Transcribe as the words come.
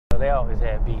they always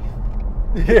had beef.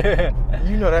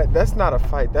 You know that's not a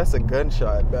fight. That's a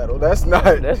gunshot battle. That's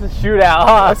not. That's a shootout,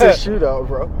 huh? That's a shootout,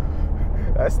 bro.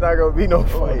 That's not gonna be no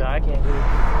fight. No, I can't do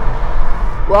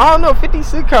it. Well, I don't know. 50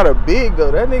 Cent kind of big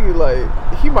though. That nigga like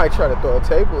he might try to throw a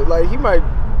table. Like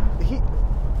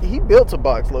he built to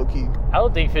box low key. I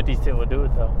don't think 50 Cent would do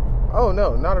it though. Oh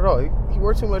no, not at all. He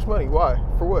worth too much money. Why?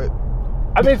 For what?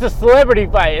 I mean, it's a celebrity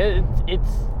fight. It's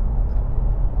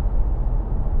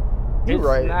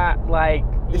right. Not like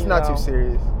it's not too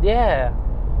serious. Yeah.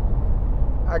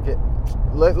 I get.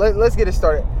 Let's get it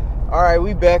started. All right,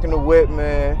 we back in the whip,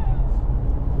 man.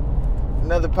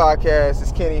 Another podcast.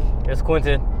 It's Kenny. It's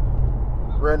Quentin.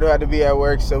 Randall had to be at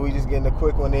work, so we just getting a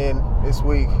quick one in this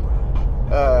week.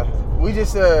 We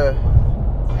just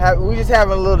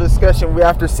having a little discussion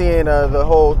after seeing the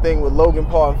whole thing with Logan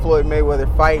Paul and Floyd Mayweather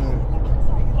fighting.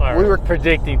 We were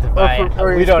predicting to fight.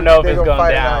 We don't know if it's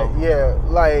going down. Yeah,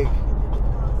 like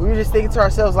we were just thinking to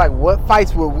ourselves, like, what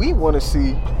fights would we want to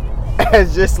see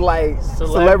as just like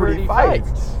celebrity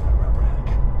fights?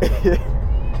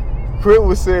 Quint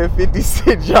was saying 50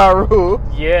 Cent Ja Rule.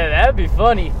 Yeah, that'd be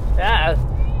funny.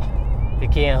 They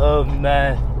can't hug me,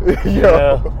 man.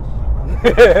 Yo.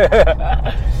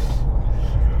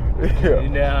 You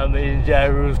know, I'm in Ja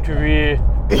Rule's career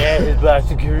and his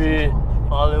boxing career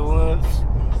all at once.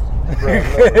 Bro,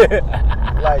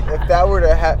 like if that were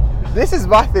to happen, this is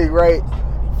my thing, right?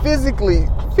 Physically,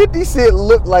 50 Cent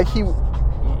looked like he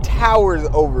towers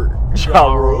over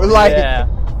Ja Rule. Like, yeah.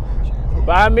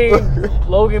 But I mean,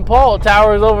 Logan Paul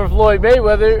towers over Floyd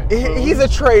Mayweather. He's a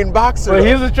trained boxer. But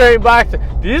he's a trained boxer.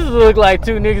 These look like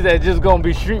two niggas that just gonna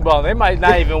be street balling. They might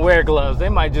not even wear gloves. They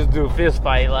might just do a fist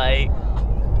fight. Like,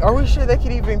 are we sure they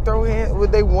could even throw hands?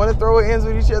 Would they want to throw hands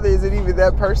with each other? Is it even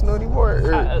that personal anymore?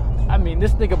 I mean,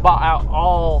 this nigga bought out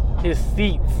all his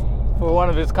seats for one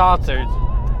of his concerts.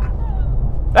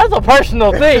 That's a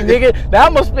personal thing, nigga. Now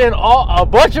I'm gonna spend a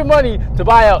bunch of money to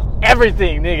buy out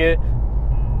everything, nigga.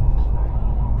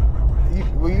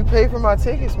 Will you pay for my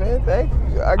tickets, man? Thank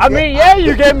you. I mean, yeah,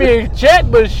 you gave me a check,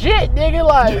 but shit, nigga,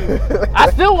 like,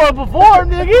 I still want to perform,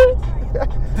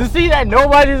 nigga. To see that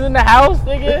nobody's in the house,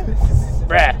 nigga.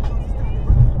 Bruh.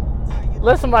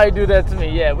 Let somebody do that to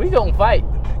me. Yeah, we gonna fight.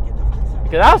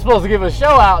 Because I was supposed to give a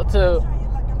show out to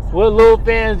what little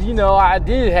fans, you know, I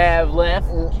did have left.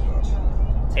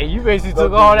 And you basically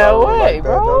took all that away, like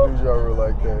bro. Don't do Ja Rule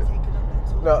like that.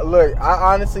 No, look,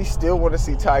 I honestly still want to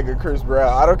see Tiger Chris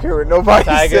Brown. I don't care what nobody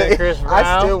says. Tiger Chris Brown?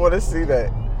 I still want to see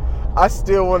that. I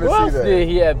still want to see that. Who else did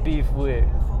he have beef with?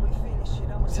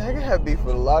 Tiger had beef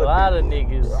with a lot of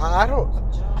niggas. I don't.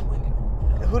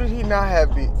 Who did he not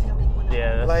have beef?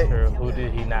 Yeah, that's true. Who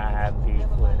did he not have beef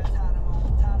with?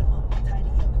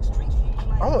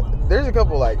 There's a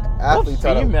couple like athletes.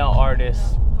 What female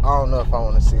artists? I don't know if I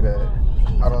want to see that.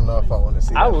 I don't know if I want to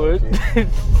see that. I would.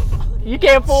 You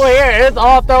can't pull hair. It's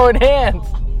all throwing hands.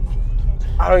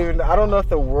 I don't know if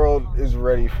the world is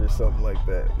ready for something like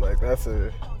that. Like that's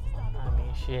a. I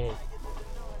mean, shit.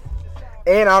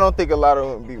 And I don't think a lot of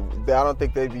them be. I don't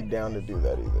think they'd be down to do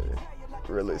that either.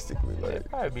 Realistically, like. There'd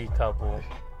probably be a couple.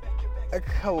 A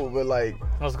couple, but like.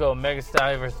 Let's go Megan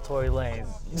Stallion versus Tory Lanez.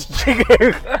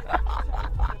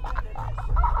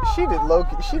 She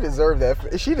deserved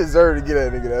that. She deserved to get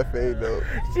that nigga that fade though.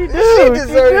 She deserved to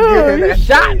get him that You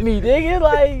shot fade. me, nigga.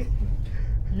 Like,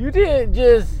 you didn't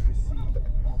just,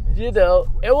 you know,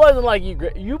 it wasn't like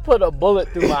you put a bullet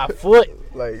through my foot.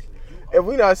 Like, if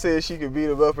we not saying she could beat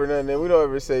him up or nothing, then we don't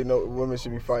ever say no women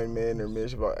should be fighting men or men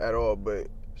should fight at all. But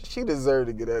she deserved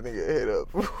to get that nigga head up.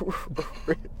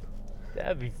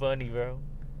 That'd be funny, bro.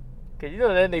 Cause you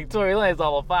know that nigga Tory Lanez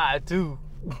all on fire too.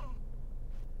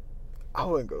 I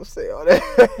wouldn't go say all that.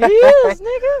 He is,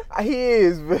 nigga. He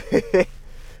is, but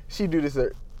she do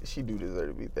deserve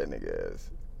to beat that nigga ass.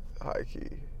 High key.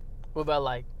 What about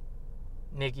like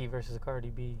Nicki versus Cardi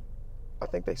B? I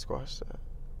think they squashed that.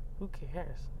 Who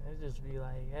cares? It'd just be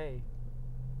like, hey,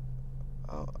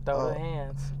 throw the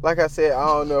hands. Like I said, I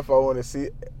don't know if I want to see.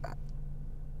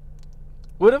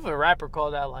 What if a rapper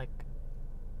called out like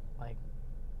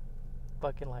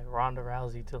fucking like Ronda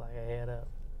Rousey to like a head up?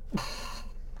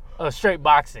 Straight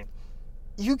boxing.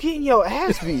 You getting your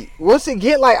ass beat. Once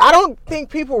again, like, I don't think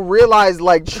people realize,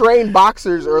 like, trained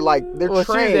boxers are, like, they're trained.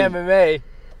 She's MMA.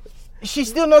 She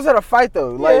still knows how to fight,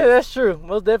 though. Like, yeah, that's true.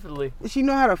 Most definitely. She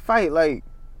know how to fight. Like,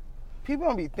 people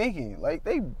don't be thinking. Like,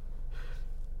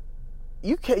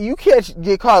 you can't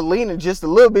get caught leaning just a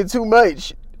little bit too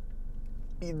much.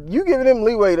 You giving them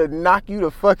leeway to knock you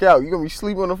the fuck out. You gonna be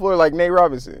sleeping on the floor like Nate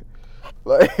Robinson.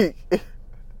 Like...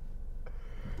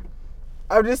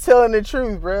 I'm just telling the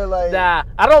truth, bro. Like, nah,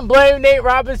 I don't blame Nate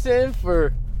Robinson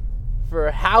for for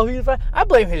how he fight. I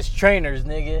blame his trainers,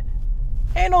 nigga.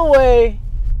 Ain't no way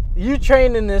you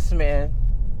training this man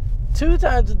 2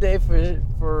 times a day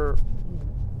for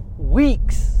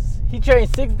weeks. He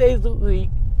trains 6 days a week,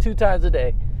 2 times a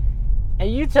day. And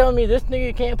you tell me this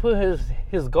nigga can't put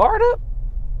his guard up?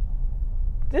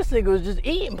 This nigga was just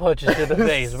eating punches to the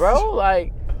face, bro.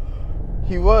 Like,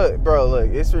 he was, bro. Look,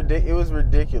 it was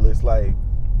ridiculous. Like,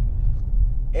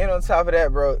 and on top of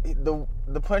that, bro,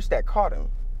 the punch that caught him,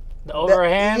 the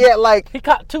overhand. Yeah, like he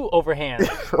caught 2 overhands,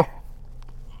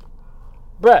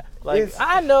 bruh. Like,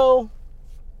 I know.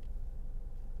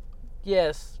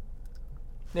 Yes,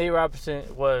 Nate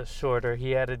Robinson was shorter.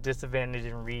 He had a disadvantage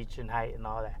in reach and height and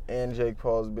all that. And Jake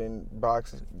Paul's been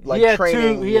boxing,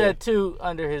 training. He had 2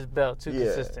 under his belt, 2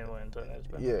 consistent wins under his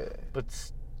belt. Yeah. But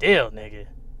still, nigga.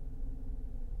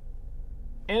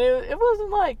 And it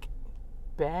wasn't, like,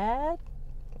 bad.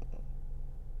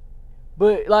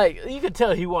 But, like, you could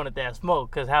tell he wanted that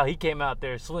smoke because how he came out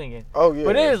there swinging. Oh, yeah.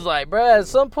 But it was like, bruh, at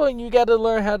some point you got to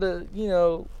learn how to,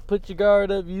 put your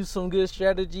guard up, use some good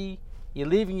strategy. You're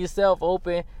leaving yourself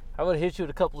open. I would have hit you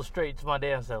with a couple of straights my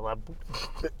damn self. Like,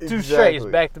 2 straights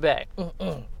back to back. You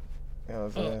know what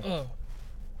I'm saying?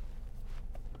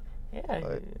 Yeah.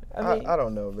 Like, I mean, I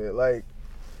don't know, man. Like,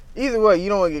 either way, you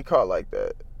don't want to get caught like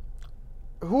that.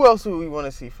 Who else would we want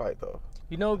to see fight, though?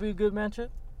 You know what would be a good matchup?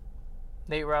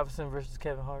 Nate Robinson versus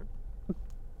Kevin Hart.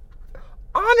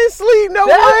 Honestly, no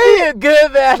way. That'd be a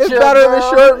good matchup. It's better than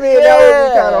short man. Yeah. That would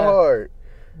be kind of hard.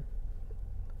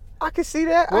 I can see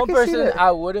that. One person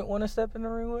I wouldn't want to step in the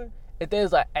ring with, if they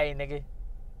was like, hey, nigga,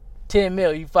 10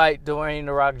 mil, you fight Dwayne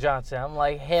The Rock Johnson. I'm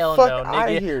like, hell Fuck no,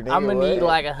 nigga. Here, nigga. I'm going to need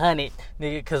like 100,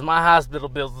 nigga, because my hospital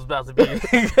bills is about to be.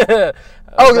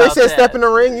 Oh, they said step in the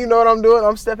ring? You know what I'm doing?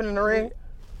 I'm stepping in the ring?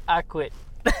 I quit.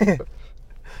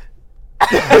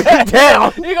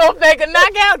 Damn. You gonna fake a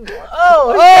knockout?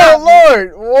 Oh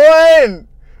Lord. 1,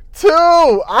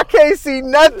 2. I can't see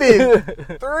nothing.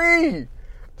 3.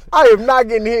 I am not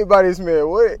getting hit by this man.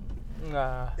 What?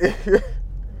 Nah,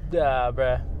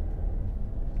 bruh.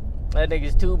 That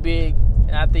nigga's too big,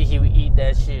 and I think he would eat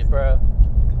that shit, bro.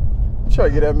 You try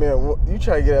to get that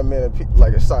man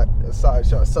like a side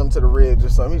shot, something to the ribs or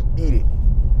something. He'd eat it.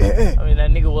 I mean,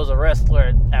 that nigga was a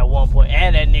wrestler at one point,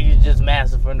 and that nigga's just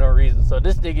massive for no reason. So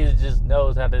this nigga just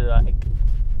knows how to, like,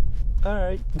 all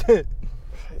right,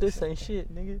 this ain't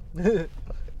shit, nigga.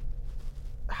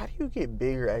 How do you get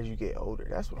bigger as you get older?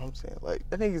 That's what I'm saying. Like,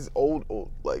 that nigga's old,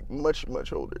 like, much,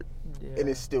 much older. Yeah. And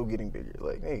it's still getting bigger.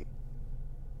 Like, hey.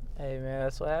 Hey, man,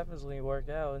 that's what happens when you work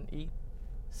out and eat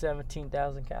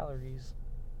 17,000 calories.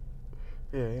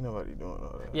 Yeah, ain't nobody doing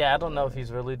all that. Yeah, I don't know if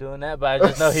he's really doing that, but I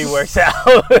just know he works out.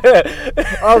 I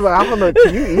was like, I don't know.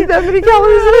 Can you eat that many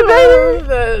calories in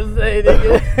a day?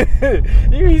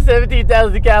 Nigga. You eat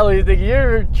 17,000 calories, nigga.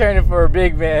 You're training for a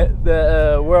big man,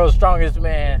 the world's strongest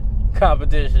man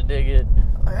competition, nigga.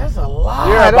 That's a lot.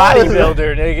 You're a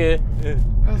bodybuilder,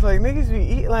 nigga. I was like, niggas be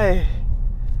eat like.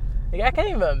 Nigga, I can't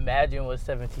even imagine what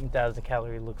 17,000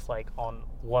 calories looks like on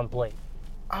one plate.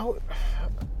 I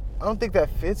don't think that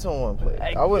fits on one plate.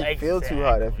 I wouldn't feel too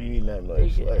hot if you eat that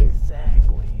much. Like,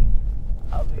 exactly.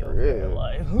 I'll be over there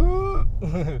like,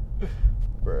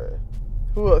 bruh.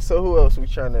 Who else we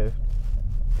trying to?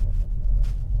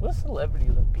 What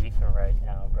celebrities are beefing right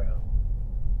now, bro?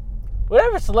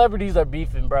 Whatever celebrities are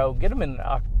beefing, bro, get them in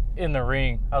the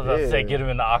ring. I was about to say, get them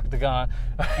in the octagon.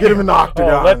 Get them in the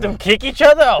octagon. Let them kick each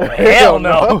other? Oh, hell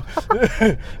no.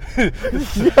 Can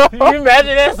you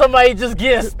imagine that? Somebody just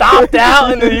getting stomped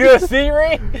out in the UFC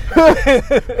ring?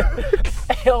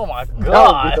 Oh, my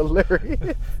God. That would be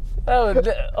hilarious.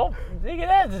 Nigga,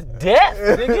 that's just death.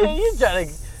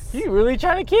 Nigga, you really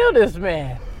trying to kill this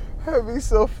man. That'd be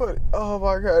so funny. Oh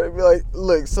my God. It'd be like,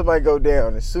 look, somebody go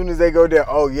down. As soon as they go down,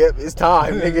 oh, yep, it's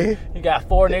time, nigga. You got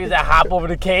 4 niggas that hop over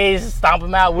the cage, stomp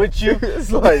them out with you.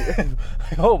 It's like,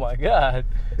 oh my God.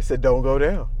 They said, don't go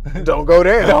down. Don't go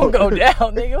down. Don't go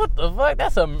down, nigga. What the fuck?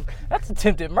 That's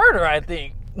attempted murder, I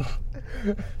think.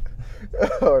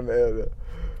 Oh, no.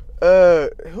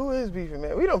 Who is beefing,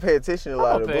 man? We don't pay attention to a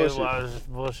lot of bullshit. A lot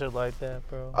of bullshit like that,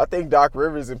 bro. I think Doc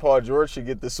Rivers and Paul George should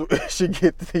get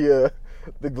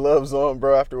the gloves on,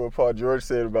 bro, after what Paul George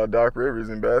said about Doc Rivers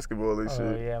in basketball and shit.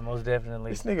 Oh, yeah, most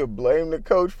definitely. This nigga blamed the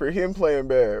coach for him playing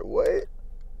bad. What?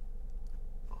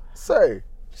 Say.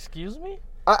 Excuse me?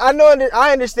 I know.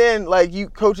 I understand, like,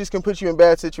 coaches can put you in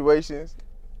bad situations,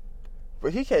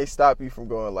 but he can't stop you from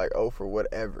going, like, oh, for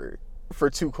whatever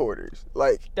for 2 quarters.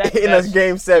 Like, in a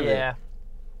game 7. Yeah.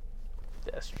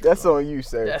 That's true. That's on you,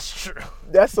 sir. That's true.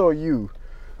 That's on you.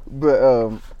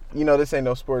 But, this ain't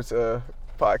no sports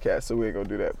podcast, so we ain't gonna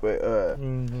do that. But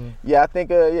yeah, I think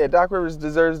Doc Rivers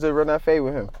deserves to run that fade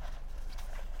with him.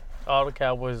 All the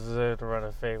Cowboys deserve to run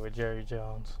a fade with Jerry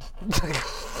Jones.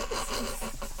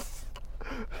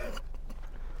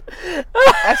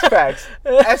 That's facts.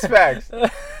 That's facts.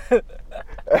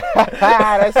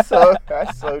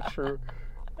 That's so true.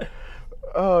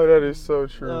 Oh, that is so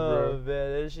true, bro. Oh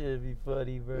man, that should be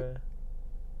funny, bro.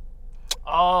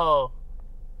 Oh,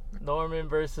 Norman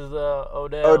versus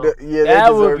Odell. Yeah,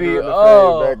 that would be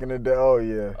back in the day. Oh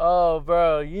yeah. Oh,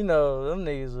 bro, you know them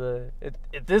niggas.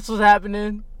 If this was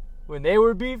happening when they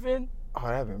were beefing, oh,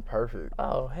 that'd been perfect.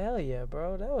 Oh hell yeah,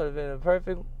 bro, that would have been a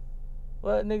perfect.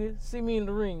 What, nigga? See me in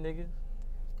the ring, nigga.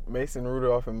 Mason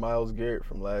Rudolph and Myles Garrett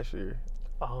from last year.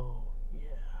 Oh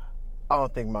yeah. I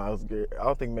don't think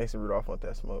Mason Rudolph want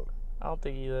that smoke. I don't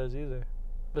think he does either.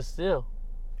 But still,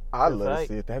 I'd love to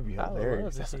see it. That'd be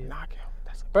hilarious. That's a knockout.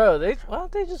 Bro, why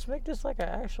don't they just make this like an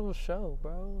actual show,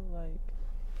 bro? Like,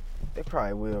 they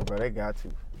probably will, bro. They got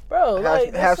to. Bro,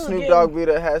 have Snoop Dogg be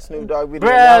the Bruh,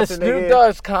 announcer. Snoop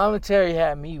Dogg's commentary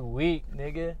had me weak,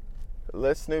 nigga.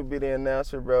 Let Snoop be the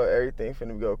announcer, bro. Everything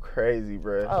finna go crazy,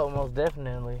 bro. Oh, most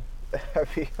definitely.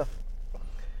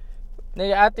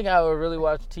 Nigga, I think I would really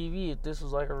watch TV if this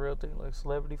was like a real thing, like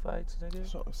celebrity fights, nigga.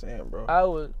 That's what I'm saying, bro. I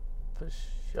would, for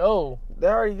sure. They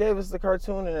already gave us the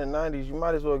cartoon in the 90s. You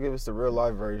might as well give us the real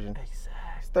life version. Exactly.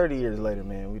 It's 30 years later,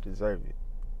 man. We deserve it.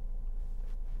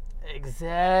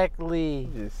 Exactly.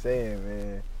 I'm just saying,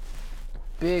 man.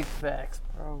 Big facts,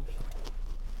 bro.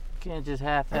 Can't just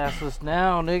half-ass us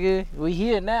now, nigga. We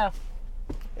here now.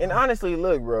 And honestly,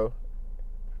 look, bro.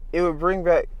 It would bring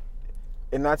back,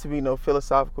 and not to be no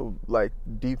philosophical, like,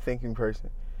 deep-thinking person,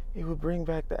 it would bring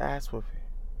back the ass whooping.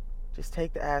 Just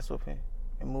take the ass whooping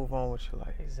and move on with your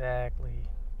life. Exactly.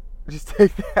 Just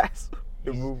take the ass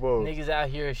and move on. Niggas out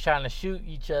here trying to shoot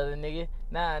each other, nigga.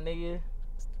 Nah, nigga.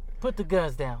 Put the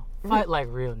guns down. Fight like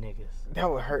real niggas. That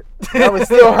would hurt. That would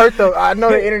still hurt, though. I know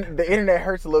the internet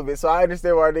hurts a little bit, so I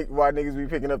understand why niggas be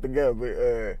picking up the gun,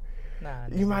 but nah,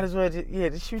 you might as well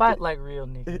just shoot. Fight like real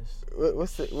niggas.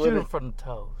 Shoot them from the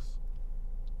toes.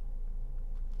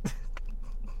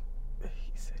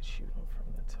 He said shoot them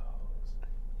from the toes.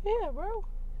 Yeah, bro.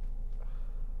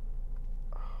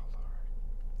 Oh,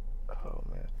 Lord. Oh,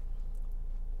 man.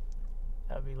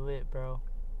 That'd be lit, bro.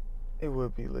 It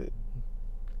would be lit.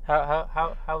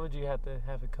 How would you have to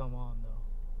have it come on, though?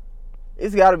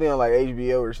 It's got to be on, like,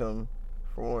 HBO or something,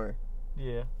 for one.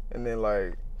 Yeah. And then,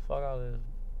 like... Fuck all this.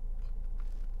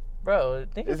 Bro,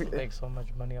 niggas make so much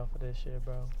money off of this shit,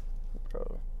 bro.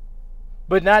 Bro.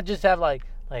 But not just have, like,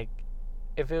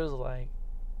 if it was, like...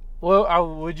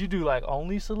 Well, would you do, like,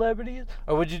 only celebrities?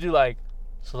 Or would you do, like,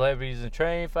 celebrities and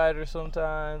train fighters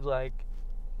sometimes? Like...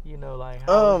 You know, like,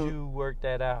 how would you work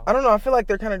that out? I don't know. I feel like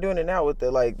they're kind of doing it now with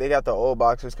they got the old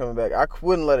boxers coming back. I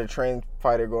wouldn't let a trained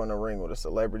fighter go in the ring with a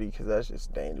celebrity because that's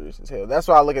just dangerous as hell. That's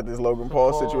why I look at this Logan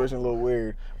Paul situation a little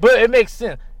weird. But it makes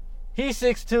sense. He's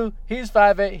 6'2", he's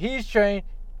 5'8", he's trained.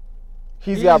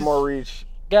 He's got more reach.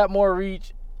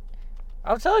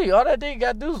 I'm telling you, all that nigga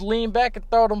got to do is lean back and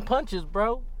throw them punches,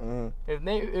 bro. Mm-hmm. If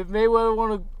Mayweather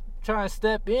want to try and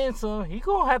step in some, he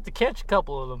going to have to catch a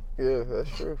couple of them. Yeah,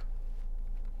 that's true.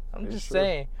 I'm just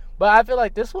saying. But I feel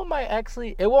like this one might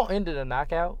actually... It won't end in a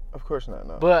knockout. Of course not,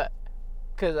 no. But...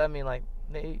 Because, I mean, like...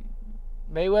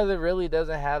 Mayweather really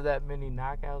doesn't have that many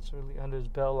knockouts really under his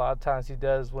belt. A lot of times he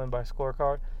does win by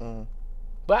scorecard. Mm-hmm.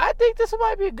 But I think this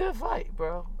might be a good fight,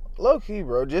 bro. Low key,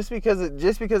 bro. Just because of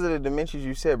the dimensions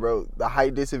you said, bro. The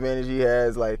height disadvantage he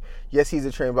has. Like, yes, he's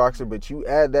a trained boxer, but you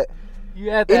add that...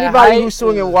 Anybody who's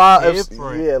swinging wild...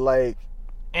 Yeah, like...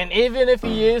 And even if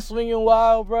he is swinging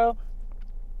wild, bro...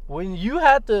 When he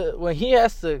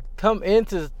has to come in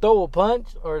to throw a punch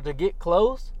or to get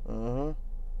close,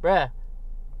 bruh,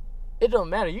 it don't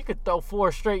matter. You could throw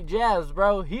 4 straight jabs,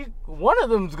 bro. One of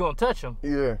them's gonna touch him.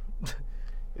 Yeah,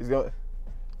 he's gonna.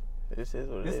 This is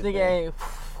what it is. This nigga ain't.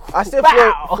 I still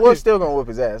Floyd's still gonna whip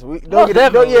his ass. Don't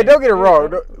get it wrong.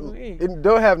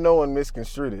 Don't have no one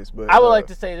misconstrue this. But I would like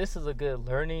to say this is a good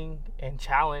learning and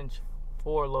challenge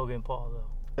for Logan Paul, though.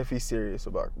 If he's serious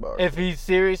about boxing. If he's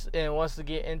serious and wants to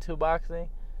get into boxing,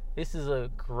 this is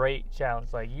a great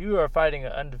challenge. Like, you are fighting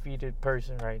an undefeated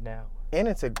person right now. And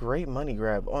it's a great money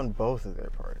grab on both of their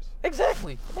parts.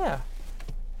 Exactly, yeah.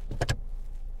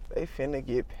 They finna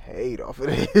get paid off of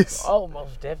this. Oh,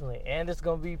 most definitely. And it's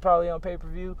going to be probably on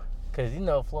pay-per-view. Because, you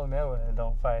know, Floyd Mayweather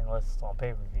don't fight unless it's on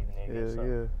pay-per-view, nigga. Yeah, so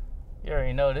yeah. You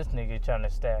already know this nigga trying to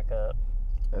stack up.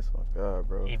 That's my God,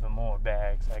 bro. Even more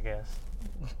bags, I guess.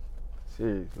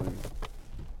 Seriously.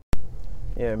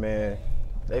 Yeah, man.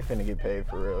 They finna get paid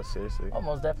for real, seriously.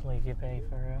 Almost definitely get paid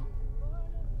for real.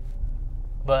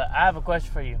 But I have a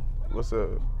question for you. What's up?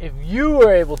 If you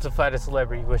were able to fight a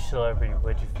celebrity, which celebrity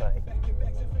would you fight?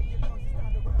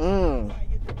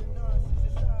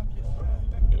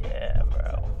 Yeah,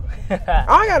 bro.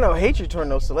 I ain't got no hatred toward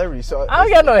no celebrity, so I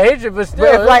don't got no hatred, but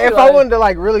still. But if I wanted to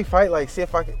like really fight, like see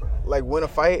if I could like win a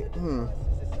fight,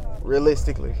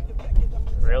 realistically,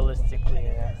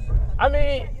 yeah. I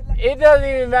mean, it doesn't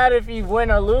even matter if you win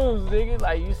or lose, nigga.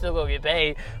 Like, you still gonna get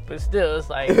paid, but still, it's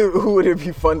like, who would it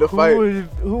be fun to fight?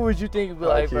 Who would you think would be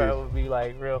like, bro, would be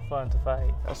like real fun to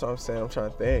fight? That's what I'm saying. I'm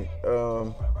trying to think.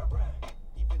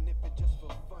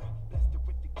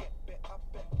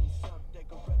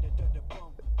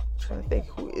 Trying to think,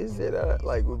 who is it that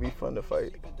like would be fun to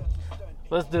fight?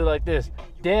 Let's do it like this: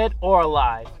 dead or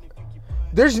alive.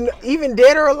 There's even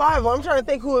dead or alive. I'm trying to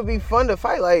think who would be fun to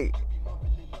fight. Like,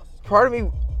 part of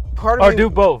me. Or do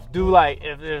both. Do like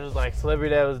if there was like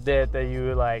celebrity that was dead that you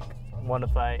would like want to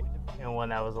fight, and one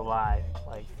that was alive.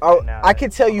 Like, I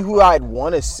could tell you who I'd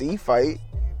want to see fight.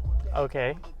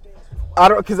 Okay.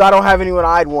 Because I don't have anyone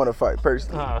I'd want to fight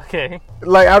personally. Oh, okay.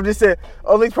 Like, I'm just saying,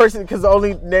 only person, because the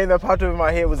only name that popped up in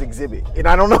my head was Exhibit. And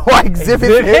I don't know why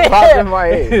Exhibit name popped in my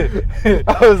head.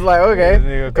 I was like, okay.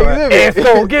 Exhibit. It's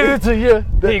gonna give it to you.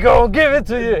 He gonna give it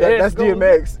to you. That's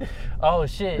DMX. Oh,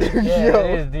 shit. Yeah,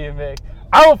 it is DMX.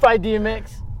 I would fight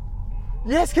DMX.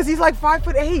 Yes, because he's like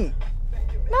 5'8".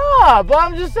 Nah, but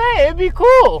I'm just saying, it'd be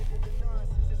cool.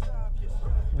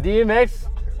 DMX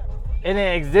and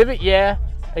then Exhibit, yeah.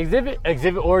 Exhibit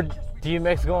or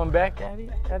DMX going back at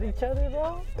each other,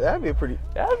 bro. That'd be a pretty.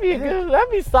 That'd be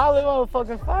a solid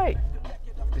motherfucking fight.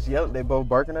 Just yelling, they both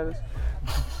barking at us.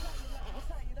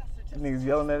 Niggas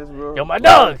yelling at us, bro. Yo, my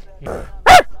dog.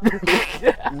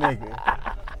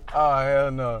 Nigga. Oh,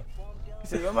 hell no. He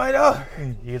said, yo, my dog.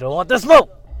 You don't want the smoke.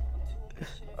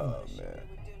 Oh, man.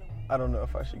 I don't know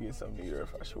if I should get something to eat or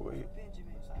if I should wait.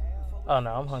 Oh,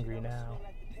 no, I'm hungry now.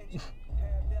 If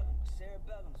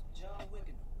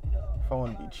I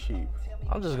want to be cheap.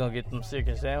 I'm just gonna get them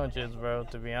chicken sandwiches, bro,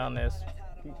 to be honest.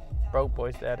 Broke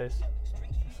boy status.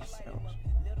 What's a sandwich?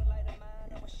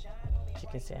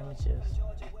 Chicken sandwiches.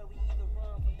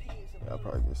 Yeah, I'll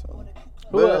probably get something.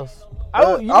 Who else? I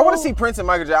want to see Prince and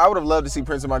Michael Jackson. I would have loved to see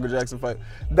Prince and Michael Jackson fight.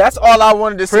 That's all I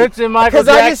wanted to see. Prince and Michael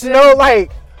Jackson? Jackson? Because I just know,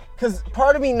 like, because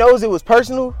part of me knows it was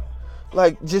personal.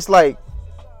 Like, just like,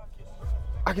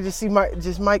 I could just see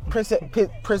Mike Prince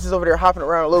is over there hopping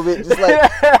around a little bit, just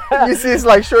like you see this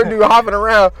like short dude hopping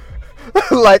around,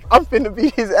 like I'm finna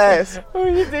beat his ass. Who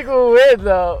you think will win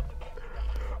though?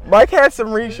 Mike had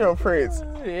some reach on Prince.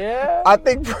 Yeah. I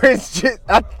think Prince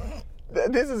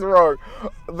this is wrong,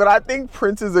 but I think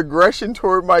Prince's aggression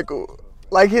toward Michael,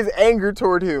 like his anger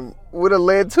toward him, would have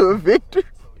led to a victory.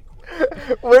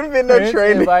 Would have been no Prince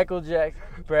training. And Michael Jackson,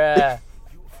 bruh.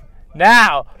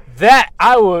 Now that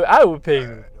I would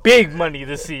pay big money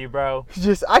to see, bro.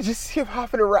 I just see him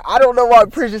hopping around. I don't know why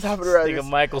Prince is hopping around. Nigga,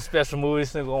 Michael special movie,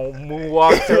 this nigga gonna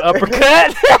moonwalk to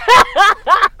uppercut.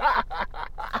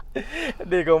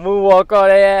 Nigga moonwalk on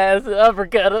their ass,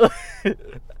 uppercut.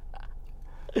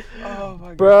 Oh my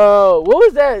god. Bro, what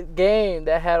was that game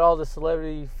that had all the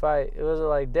celebrity fight? It was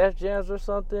like Def Jams or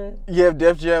something? Yeah,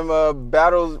 Def Jam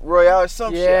Battles Royale or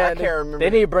some shit. I can't remember. They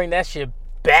need to bring that shit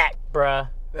back, bruh.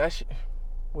 That shit.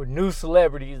 With new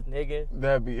celebrities, nigga.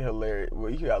 That'd be hilarious. Well,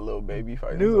 you got Lil Baby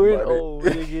fighting New and somebody. old,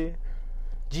 nigga.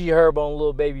 G Herb on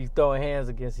Lil Baby throwing hands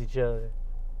against each other.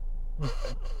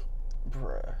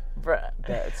 Bruh.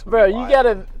 That's bruh, wild. you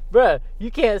gotta... Bruh, you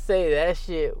can't say that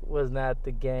shit was not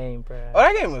the game, bruh. Oh,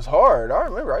 that game was hard. I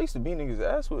remember I used to beat niggas'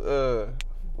 ass with,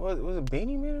 was it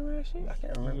Beanie Man or that shit? I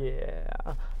can't remember.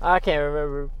 Yeah. I can't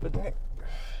remember, but...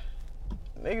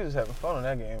 Niggas was having fun on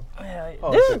that game.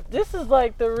 Yeah, this is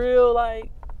like the real, like,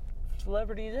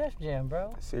 celebrity Def Jam,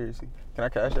 bro. Seriously. Can I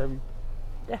cash at you?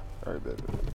 Yeah. All right, bet.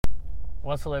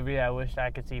 One celebrity I wish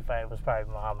I could see fight was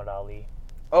probably Muhammad Ali.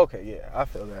 Okay, yeah, I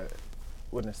feel that.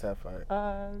 Witness that fight.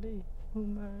 Ali,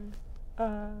 Umar,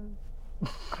 Ali.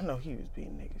 I know he was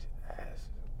beating niggas' ass.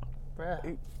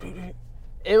 Bruh.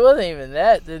 It wasn't even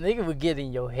that. The nigga would get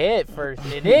in your head first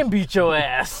and then beat your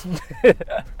ass.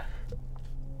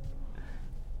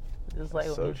 Just like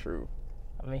so true.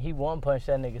 I mean, he one punched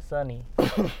that nigga Sonny.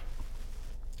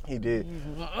 He did.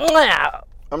 I'm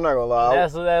I'm not gonna lie.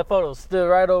 that photo stood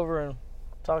right over him,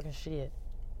 talking shit.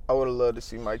 I would have loved to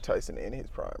see Mike Tyson in his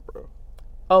prime, bro.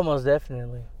 Almost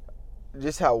definitely.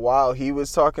 Just how wild he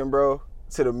was talking, bro,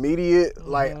 to the media,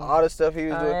 like all the stuff he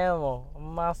was doing. I am a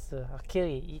monster. I'll kill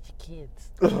you. Eat your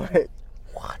kids. Like,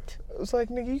 what? It was like,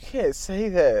 nigga, you can't say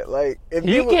that. Like, and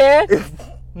You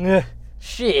can.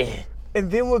 Shit.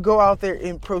 And then we'll go out there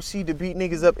and proceed to beat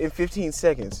niggas up in 15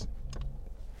 seconds.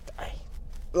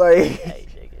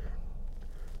 Like,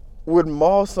 would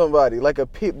maul somebody like a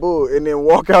pit bull and then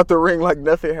walk out the ring like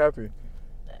nothing happened.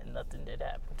 And nothing did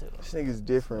happen to him. This nigga's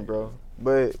different, bro.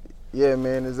 But yeah,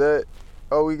 man, is that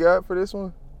all we got for this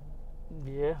one?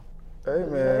 Yeah. Hey,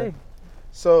 man.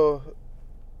 So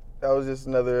that was just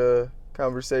another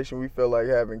conversation we felt like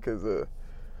having because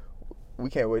we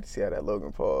can't wait to see how that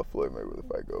Logan Paul Floyd Mayweather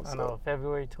fight goes. I know,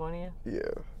 February 20th. Yeah.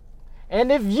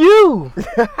 And if you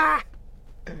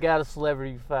got a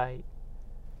celebrity fight,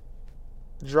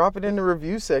 drop it in the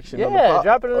review section. Yeah,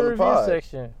 drop it in the review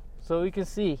section so we can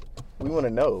see. We want to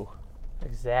know.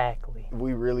 Exactly.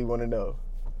 We really want to know.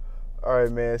 All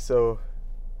right, man. So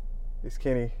it's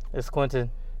Kenny. It's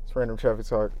Quentin. It's Random Traffic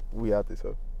Talk. We out this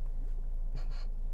hoe.